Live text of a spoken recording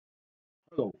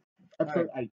Hello. Episode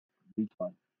 8. Beach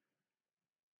Bike.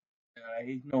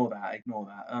 Ignore that. Ignore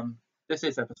that. This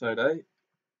is episode 8,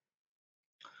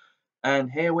 and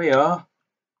here we are.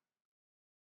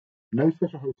 No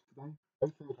special host today.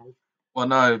 No third host. Well,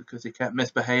 no, because he kept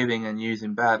misbehaving and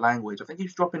using bad language. I think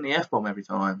he's dropping the F-bomb every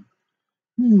time.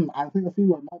 I think I see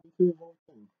what might be too involved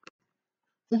too.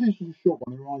 This is just a short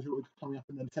one. It reminds you what was coming up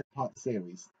in the second part of the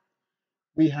series.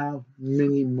 We have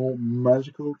many more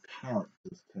magical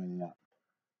characters turning up.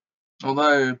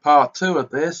 Although part 2 of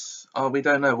this, we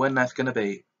don't know when that's going to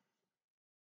be.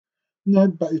 No,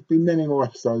 but it's been many more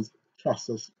episodes. Trust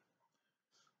us.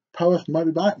 Poet might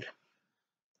be back.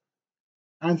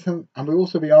 And we'll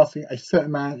also be asking a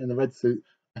certain man in the red suit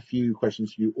a few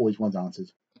questions you always want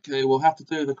answered. Okay, we'll have to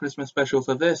do the Christmas special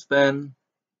for this then,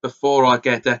 before I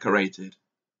get decorated.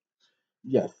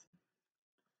 Yes.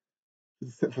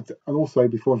 And also,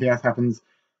 before anything else happens,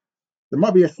 there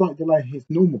might be a slight delay in his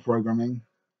normal programming,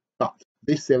 but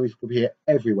this series will be here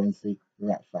every Wednesday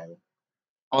without fail.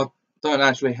 I don't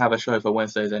actually have a show for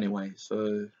Wednesdays anyway,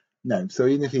 so... No, so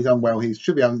even if he's unwell, he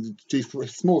should be able to do, for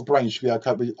his small brain should be able to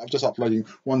cope with just uploading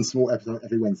one small episode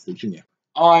every Wednesday, shouldn't you?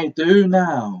 I do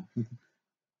now.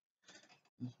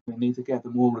 We need to get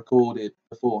them all recorded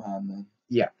beforehand then.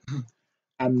 Yeah.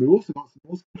 And we've also got some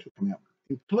more special coming up,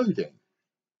 including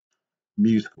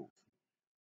musicals.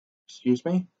 Excuse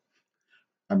me?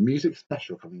 A music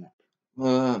special coming up.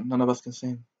 None of us can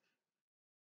sing.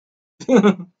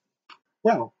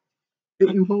 Well, it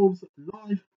involves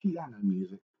live piano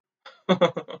music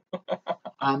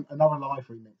and another live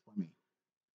remix by me.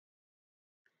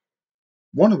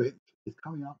 One of it is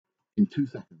coming up in 2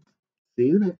 seconds. See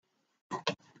you in a bit.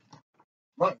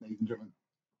 Right, ladies and gentlemen,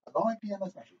 a live piano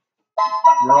special.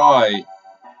 Right.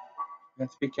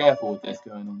 Let's be careful with this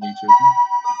going on YouTube.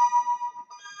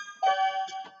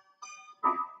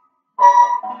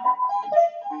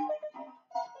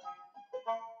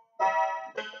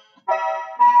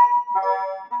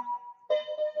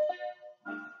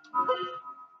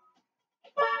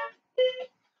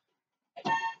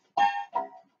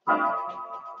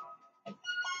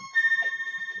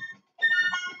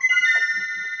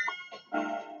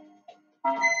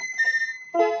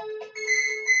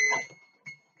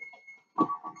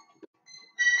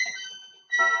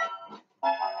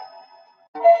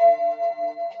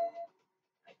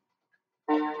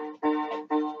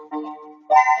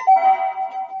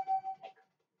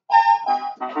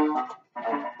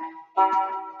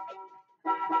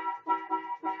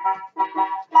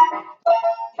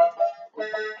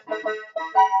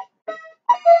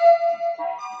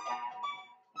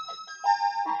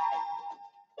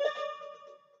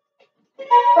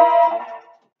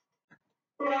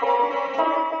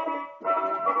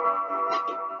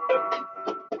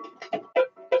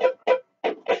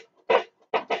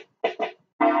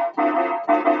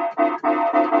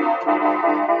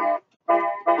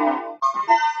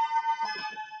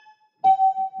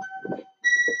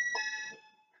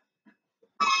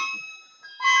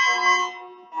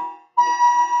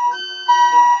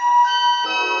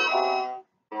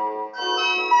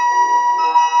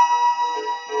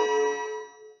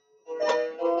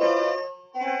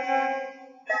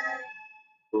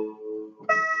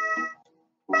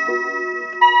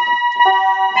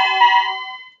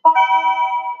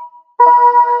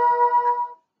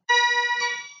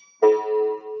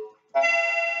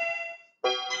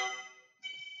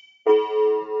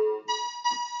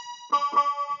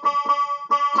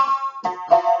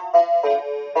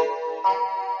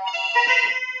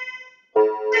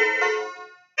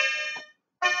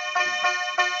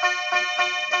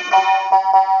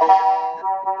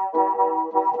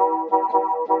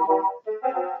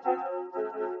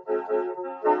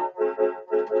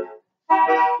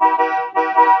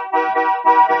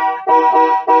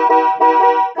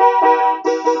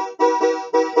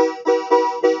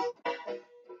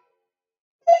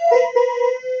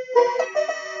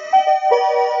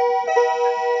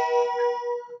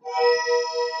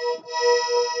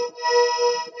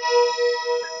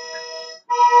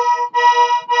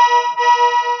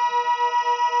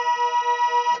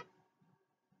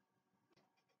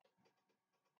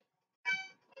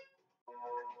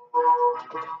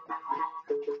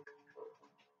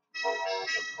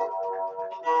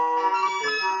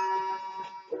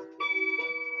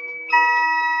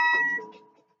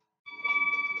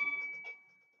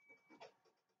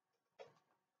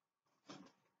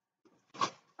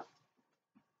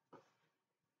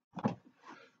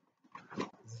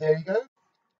 There you go.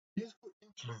 Musical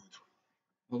interlude.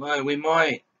 Although we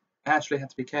might actually have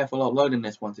to be careful uploading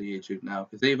this one to YouTube now,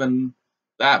 because even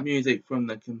that music from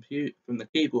the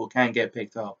keyboard can get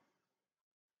picked up.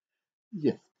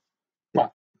 Yes,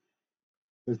 but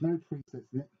there's no presets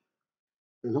in it.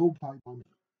 It's all played by me.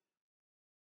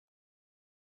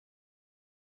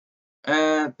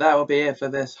 And that will be it for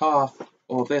this half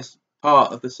or this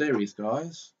part of the series,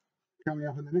 guys. Coming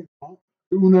up in the next part,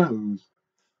 who knows?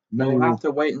 We'll have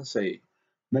to wait and see.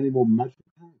 Many more magical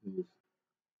characters.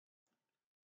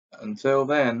 Until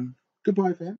then,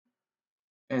 Goodbye for him,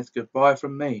 it's goodbye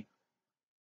from me.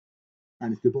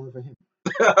 and it's goodbye for him.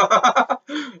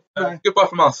 Goodbye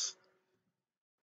from us.